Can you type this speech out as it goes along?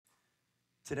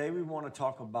Today we want to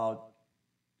talk about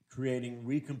creating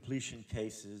recompletion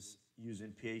cases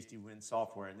using PHDWin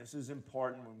software. And this is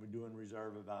important when we're doing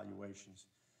reserve evaluations.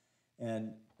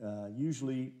 And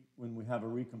usually when we have a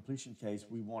recompletion case,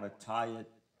 we want to tie it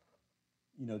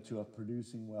to a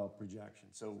producing well projection.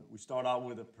 So we start out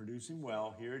with a producing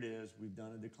well. Here it is. We've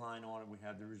done a decline on it. We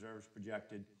have the reserves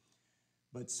projected.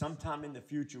 But sometime in the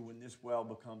future, when this well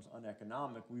becomes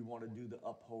uneconomic, we want to do the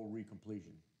uphole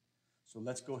recompletion. So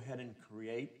let's go ahead and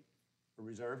create a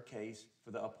reserve case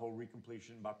for the uphole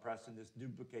recompletion by pressing this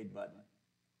duplicate button.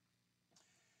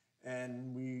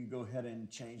 And we go ahead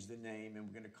and change the name, and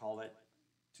we're going to call it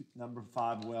number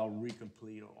 5 well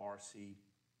recomplete, or RC.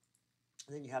 And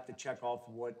then you have to check off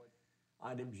what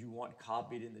items you want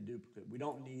copied in the duplicate. We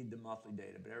don't need the monthly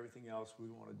data, but everything else we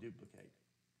want to duplicate.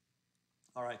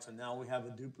 All right, so now we have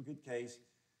a duplicate case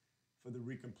for the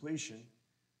recompletion.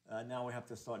 Now we have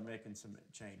to start making some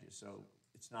changes. So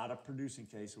it's not a producing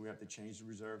case, so we have to change the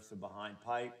reserves to behind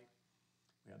pipe.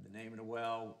 We have the name of the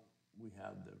well. We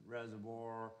have the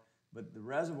reservoir. But the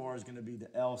reservoir is going to be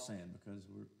the L sand because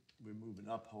we're moving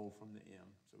uphole from the M.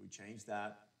 So we change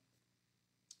that.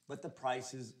 But the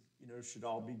prices, should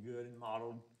all be good and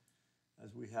modeled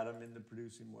as we had them in the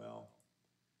producing well.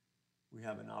 We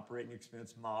have an operating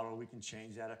expense model. We can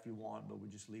change that if you want, but we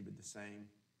just leave it the same.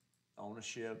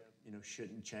 Ownership,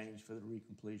 shouldn't change for the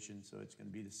recompletion, so it's going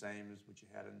to be the same as what you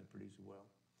had in the producing well.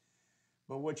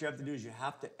 But what you have to do is you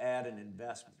have to add an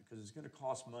investment because it's going to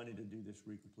cost money to do this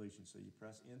recompletion. So you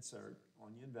press insert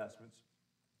on your investments,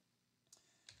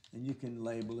 and you can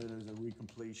label it as a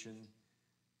recompletion.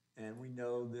 And we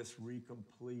know this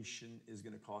recompletion is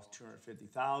going to cost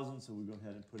 $250,000, so we go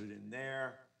ahead and put it in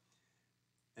there.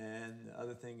 And the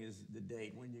other thing is the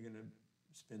date, when you're going to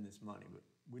spend this money. But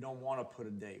we don't want to put a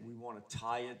date. We want to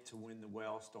tie it to when the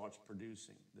well starts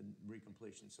producing, the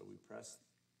recompletion. So we press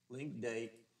link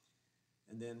date,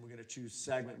 and then we're going to choose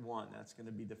segment 1. That's going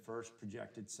to be the first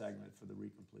projected segment for the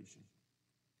recompletion.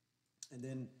 And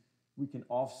then we can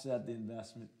offset the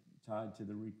investment tied to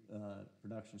the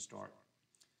production start.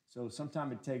 So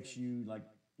sometimes it takes you,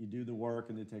 you do the work,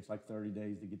 and it takes 30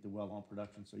 days to get the well on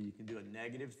production. So you can do a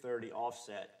 -30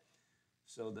 offset.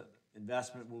 So the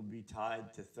investment will be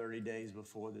tied to 30 days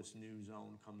before this new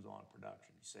zone comes on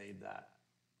production. You save that.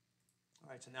 All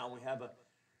right, so now we have a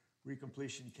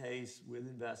recompletion case with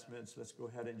investments. Let's go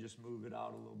ahead and just move it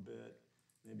out a little bit.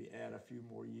 Maybe add a few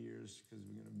more years because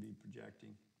we're going to be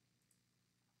projecting.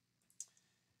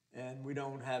 And we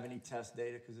don't have any test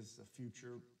data because it's a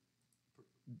future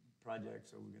project,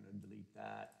 so we're going to delete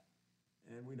that.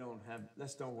 And we don't have,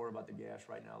 don't worry about the gas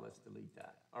right now. Let's delete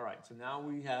that. All right, so now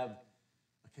we have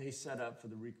a case set up for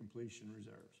the recompletion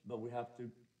reserves, but we have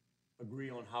to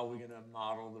agree on how we're going to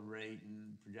model the rate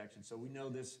and projection. So we know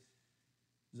this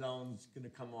zone's going to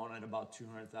come on at about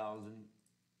 200 barrels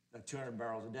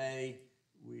a day.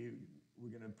 We're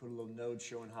going to put a little note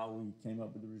showing how we came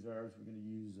up with the reserves. We're going to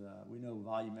use, we know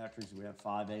volumetrics. We have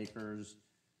 5 acres,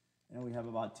 and we have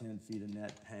about 10 feet of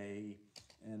net pay.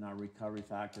 And our recovery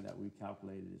factor that we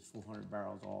calculated is 400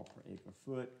 barrels all per acre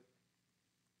foot.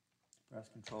 Press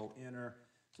Control Enter.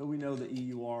 So we know the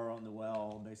EUR on the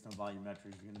well based on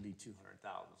volumetrics is going to be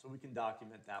 200,000. So we can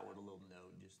document that with a little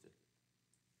note just to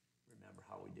remember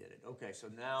how we did it. Okay, so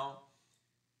now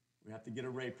we have to get a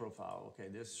rate profile. Okay,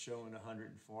 this is showing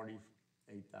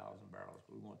 148,000 barrels,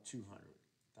 but we want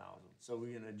 200,000. So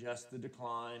we can adjust the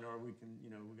decline, or we can,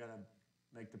 we got to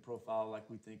make the profile like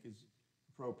we think is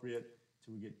appropriate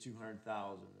till we get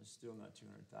 200,000. It's still not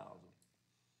 200,000.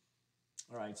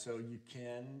 All right, so you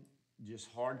can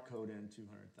just hard code in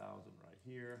 200,000 right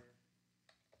here.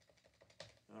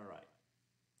 All right.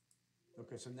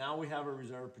 Okay, so now we have a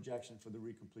reserve projection for the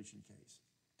recompletion case.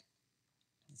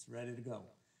 It's ready to go.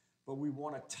 But we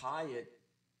want to tie it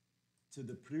to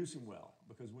the producing well,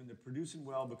 because when the producing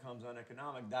well becomes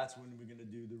uneconomic, that's when we're going to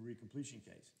do the recompletion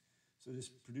case. So this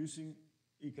producing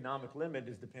economic limit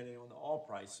is depending on the oil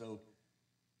price. So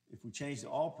if we change the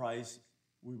oil price,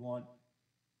 we want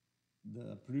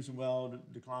the producing well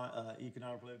decline,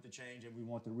 economic limit to change, and we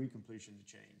want the recompletion to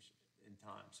change in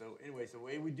time. So anyway, the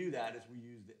way we do that is we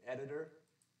use the editor,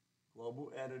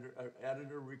 global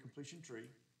editor recompletion tree,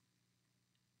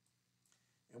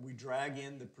 and we drag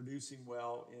in the producing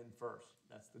well in first.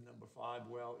 That's the number 5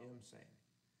 well M sand.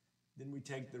 Then we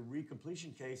take the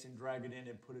recompletion case and drag it in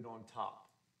and put it on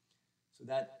top. So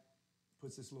that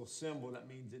puts this little symbol that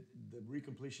means that the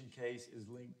recompletion case is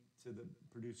linked to the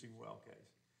producing well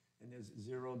case. And there's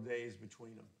 0 days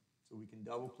between them. So we can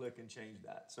double click and change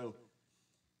that. So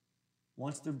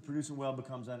once the producing well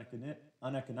becomes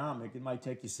uneconomic, it might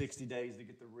take you 60 days to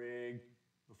get the rig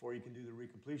before you can do the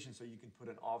recompletion, so you can put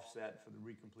an offset for the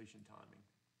recompletion timing.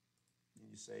 And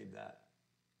you save that.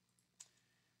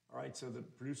 All right, so the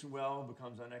producing well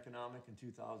becomes uneconomic in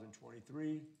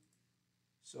 2023.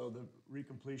 So the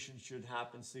recompletion should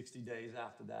happen 60 days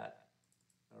after that.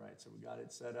 All right, so we got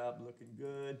it set up, looking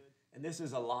good. And this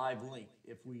is a live link.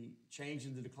 If we change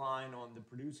the decline on the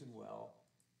producing well,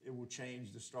 it will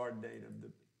change the start date of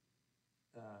the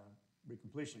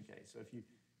recompletion case. So if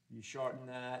you shorten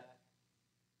that,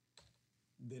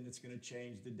 then it's going to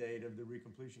change the date of the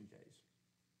recompletion case.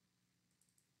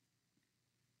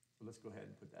 So let's go ahead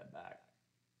and put that back.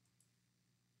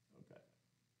 Okay.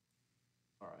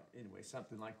 All right, anyway,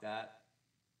 something like that.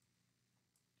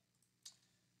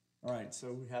 All right,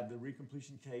 so we have the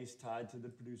recompletion case tied to the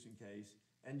producing case.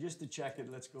 And just to check it,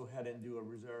 let's go ahead and do a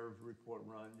reserve report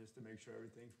run just to make sure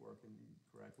everything's working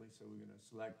correctly. So we're going to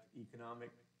select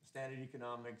standard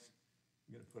economics.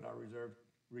 We're going to put our reserve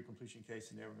recompletion case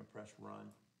in there. We're going to press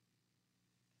run.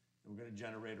 And we're going to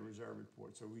generate a reserve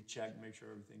report. So we check, make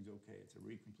sure everything's okay. It's a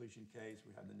recompletion case.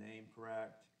 We have the name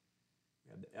correct.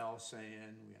 We have the L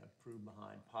sand. We have proved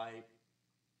behind pipe.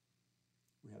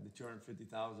 We have the $250,000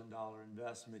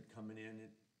 investment coming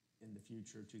in the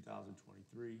future,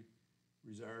 2023.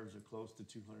 Reserves are close to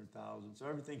 200,000. So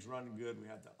everything's running good. We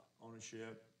have the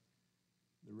ownership,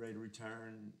 the rate of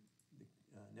return, the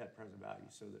net present value.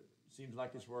 So it seems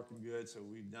like it's working good. So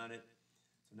we've done it.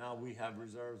 So now we have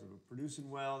reserves of a producing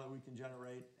well that we can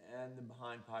generate and the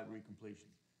behind pipe recompletion.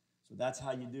 So that's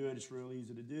how you do it. It's real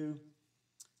easy to do.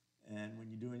 And when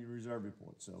you're doing your reserve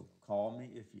report. So call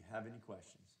me if you have any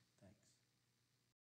questions.